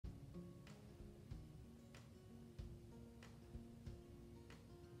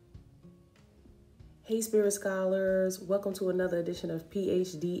Hey Spirit Scholars, welcome to another edition of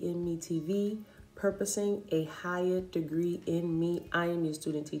PhD in Me TV, Purposing a Higher Degree in Me. I am your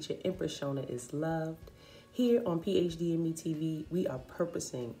student teacher, Empress Shona is Loved. Here on PhD in Me TV, we are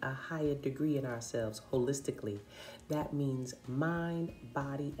purposing a higher degree in ourselves holistically. That means mind,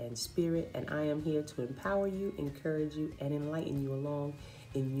 body, and spirit, and I am here to empower you, encourage you, and enlighten you along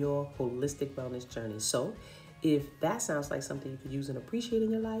in your holistic wellness journey. So, if that sounds like something you could use and appreciate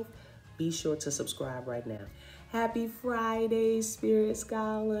in your life, be sure to subscribe right now. Happy Friday, Spirit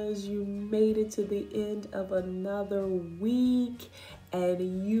Scholars. You made it to the end of another week,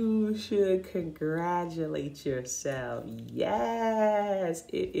 and you should congratulate yourself. Yes,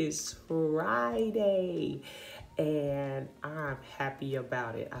 it is Friday, and I'm happy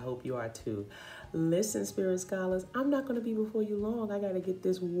about it. I hope you are too. Listen, Spirit Scholars, I'm not going to be before you long. I got to get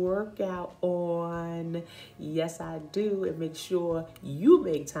this workout on. Yes, I do. And make sure you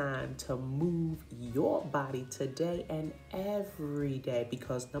make time to move your body today and every day.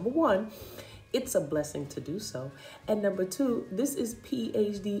 Because number one, it's a blessing to do so. And number two, this is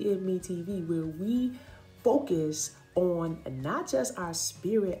PhD in Me TV, where we focus on not just our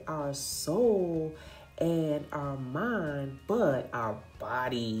spirit, our soul, and our mind, but our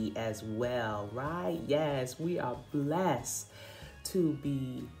body as well, right? Yes, we are blessed to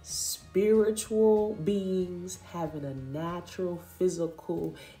be spiritual beings having a natural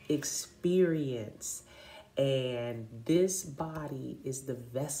physical experience. And this body is the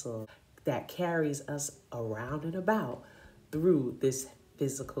vessel that carries us around and about through this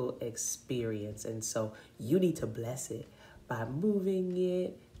physical experience. And so you need to bless it by moving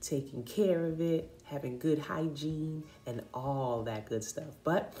it, taking care of it, having good hygiene, and all that good stuff.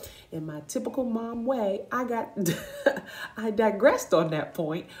 But in my typical mom way, I digressed on that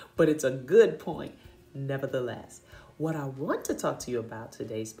point, but it's a good point nevertheless. What I want to talk to you about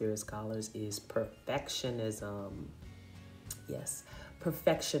today, Spirit Scholars, is perfectionism. Yes,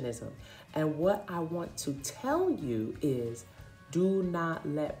 perfectionism. And what I want to tell you is, do not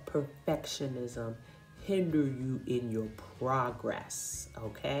let perfectionism hinder you in your progress,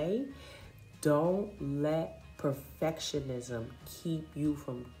 okay? Don't let perfectionism keep you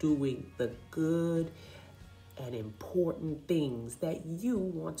from doing the good and important things that you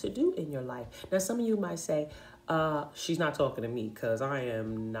want to do in your life. Now, some of you might say, she's not talking to me because I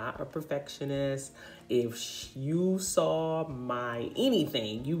am not a perfectionist. If you saw my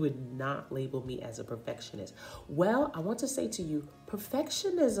anything, you would not label me as a perfectionist. Well, I want to say to you,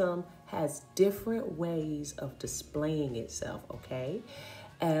 perfectionism has different ways of displaying itself, okay?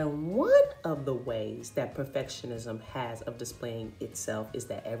 And one of the ways that perfectionism has of displaying itself is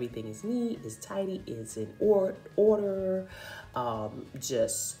that everything is neat, is tidy, is in order,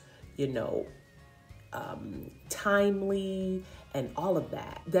 timely, and all of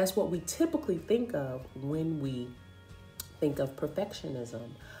that. That's what we typically think of when we think of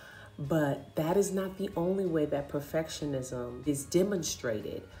perfectionism. But that is not the only way that perfectionism is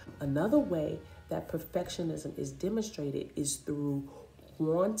demonstrated. Another way that perfectionism is demonstrated is through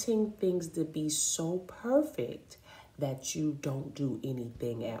wanting things to be so perfect that you don't do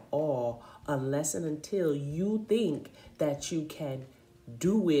anything at all unless and until you think that you can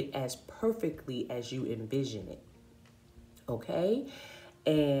do it as perfectly as you envision it. Okay?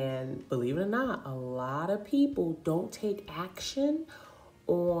 And believe it or not, a lot of people don't take action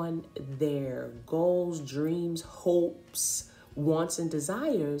on their goals, dreams, hopes, wants, and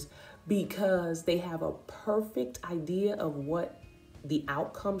desires because they have a perfect idea of what the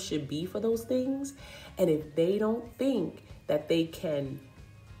outcome should be for those things. And if they don't think that they can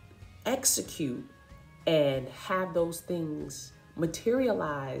execute and have those things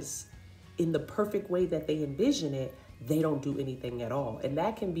materialize in the perfect way that they envision it, they don't do anything at all. And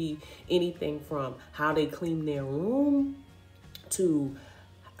that can be anything from how they clean their room to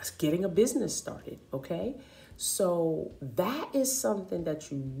getting a business started, okay? So that is something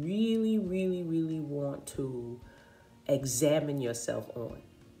that you really, really, really want to examine yourself on.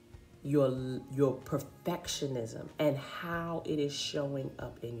 Your perfectionism and how it is showing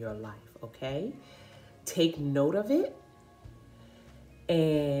up in your life, okay? Take note of it.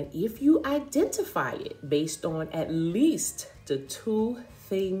 And if you identify it based on at least the two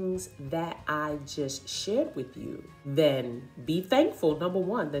things that I just shared with you, then be thankful, number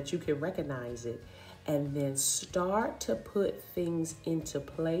one, that you can recognize it, and then start to put things into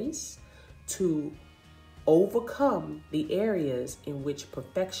place to overcome the areas in which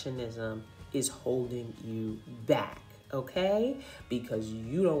perfectionism is holding you back, okay? Because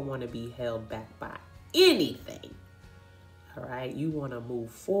you don't want to be held back by anything, all right? You want to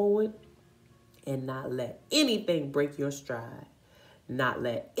move forward and not let anything break your stride. not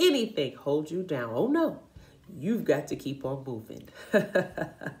let anything hold you down. Oh no, you've got to keep on moving.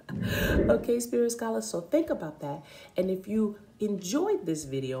 Okay, Spirit Scholars, so think about that. And if you enjoyed this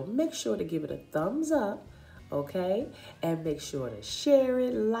video, make sure to give it a thumbs up, okay? And make sure to share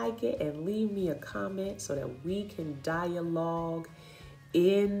it, like it, and leave me a comment so that we can dialogue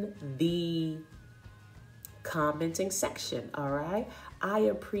in the commenting section, all right? I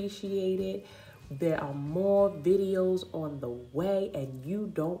appreciate it. There are more videos on the way and you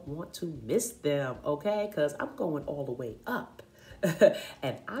don't want to miss them, okay? Because I'm going all the way up.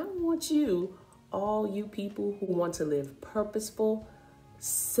 And I want you, all you people who want to live purposeful,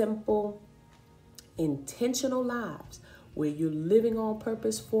 simple, intentional lives where you're living on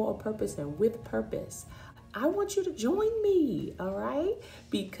purpose, for a purpose, and with purpose. I want you to join me, all right?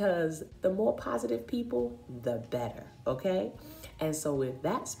 Because the more positive people, the better, okay? And so with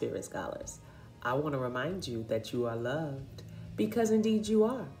that, Spirit Scholars, I want to remind you that you are loved, because indeed you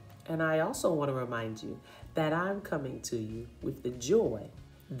are. And I also want to remind you that I'm coming to you with the joy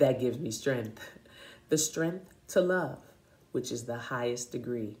that gives me strength, the strength to love, which is the highest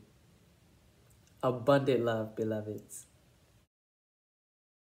degree. Abundant love, beloveds.